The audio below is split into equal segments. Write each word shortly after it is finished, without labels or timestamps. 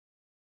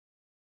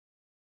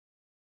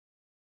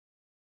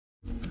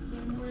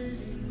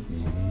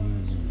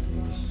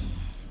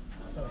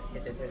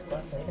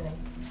734, miren ahí.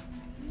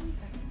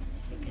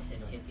 Es que es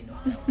el 7 y no.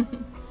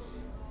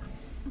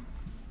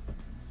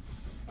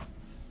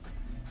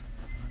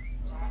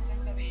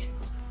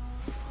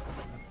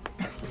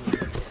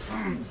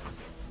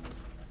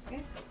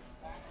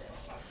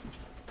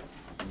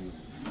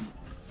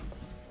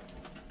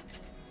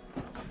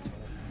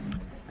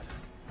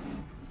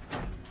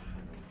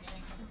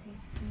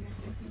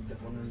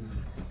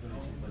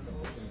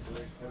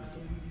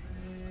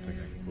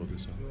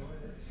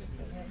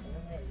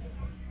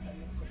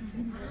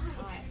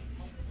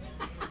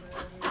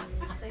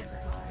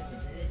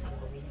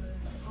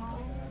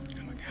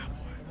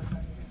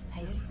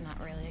 He's not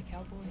really a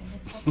cowboy.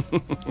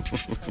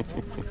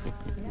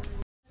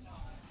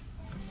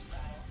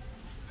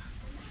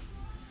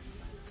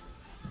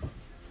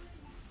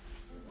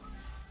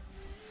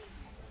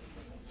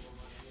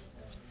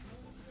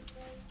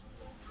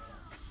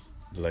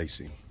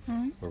 Lacey,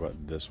 what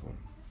about this one?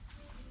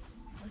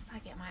 Looks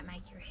like it might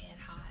make your head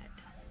hot.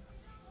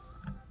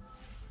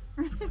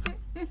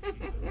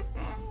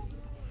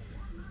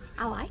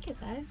 I like it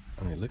though.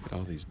 I mean, look at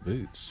all these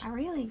boots.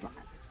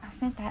 I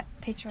sent that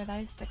picture of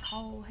those to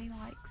Cole. He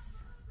likes,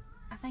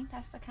 I think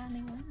that's the kind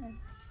he wanted.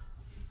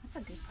 That's a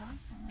good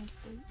price on those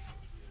boots.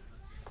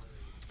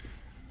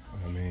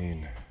 I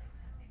mean,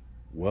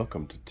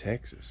 welcome to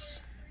Texas.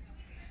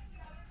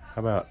 How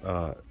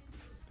about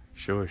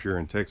show us you're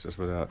in Texas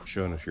without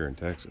showing us you're in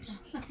Texas?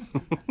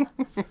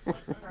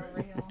 For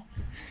real.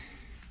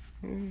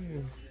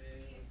 Yeah.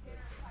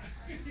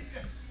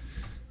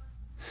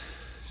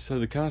 So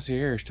the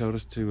concierge told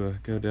us to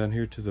go down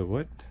here to the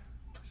what?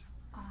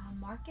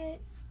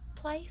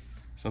 Marketplace.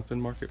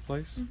 Something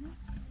marketplace? Mm-hmm.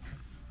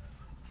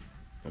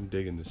 I'm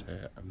digging this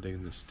hat. I'm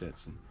digging this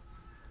Stetson.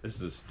 This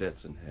is a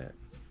Stetson hat.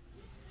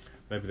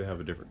 Maybe they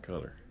have a different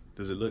color.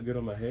 Does it look good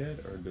on my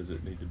head, or does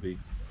it need to be?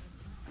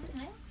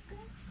 That looks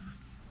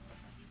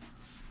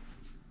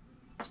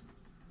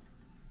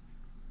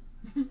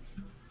good.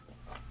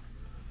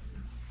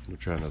 We'll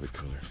try another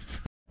color.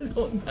 I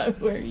don't know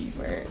where you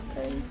wear it,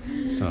 Craig.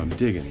 So I'm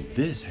digging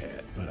this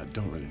hat, but I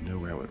don't really know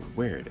where I would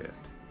wear it at.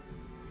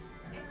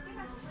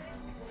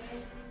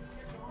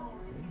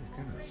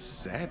 Kind of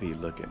savvy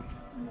looking.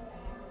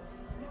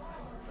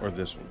 Or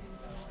this one.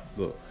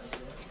 Look,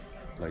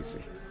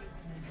 Lacey.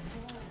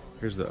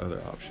 Here's the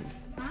other option.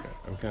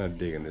 I'm kind of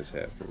digging this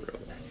hat for real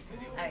though.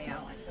 Oh yeah,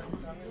 I like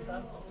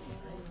that.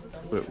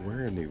 But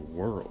where in the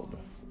world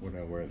would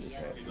I wear this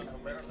hat?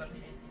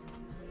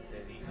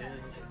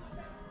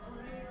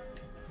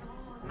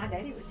 My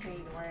daddy would tell you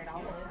to wear it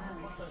all the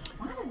time.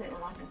 Why does it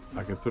look like a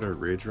I could put a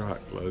Ridge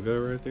Rock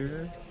logo right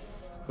there.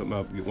 Get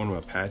one of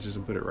my patches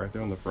and put it right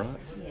there on the front.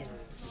 Yes.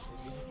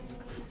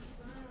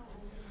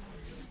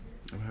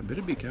 I bet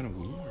it'd be kind of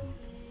warm.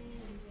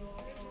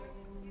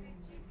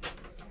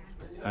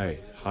 Hey,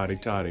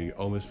 hotty toddy,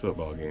 Ole Miss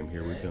football game,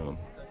 here we come.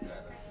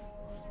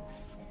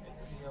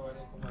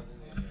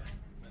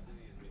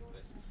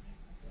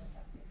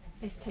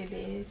 It's too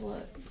big,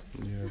 look.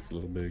 Yeah, it's a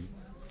little big.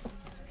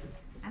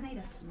 I need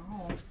a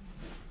small.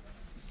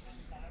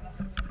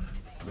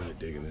 Really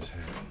digging this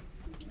hat.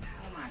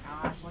 Oh my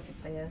gosh, look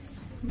at this.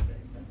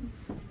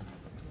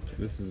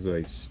 This is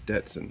a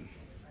Stetson.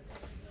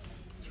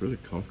 It's really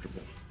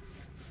comfortable.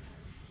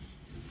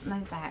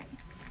 Move back.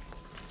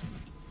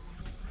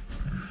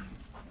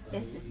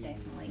 This is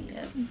definitely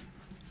it.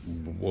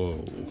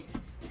 Whoa.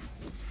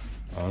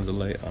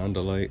 Andale,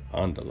 andale,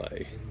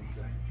 andale.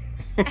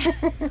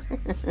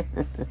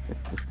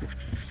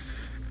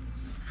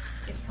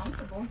 It's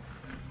comfortable.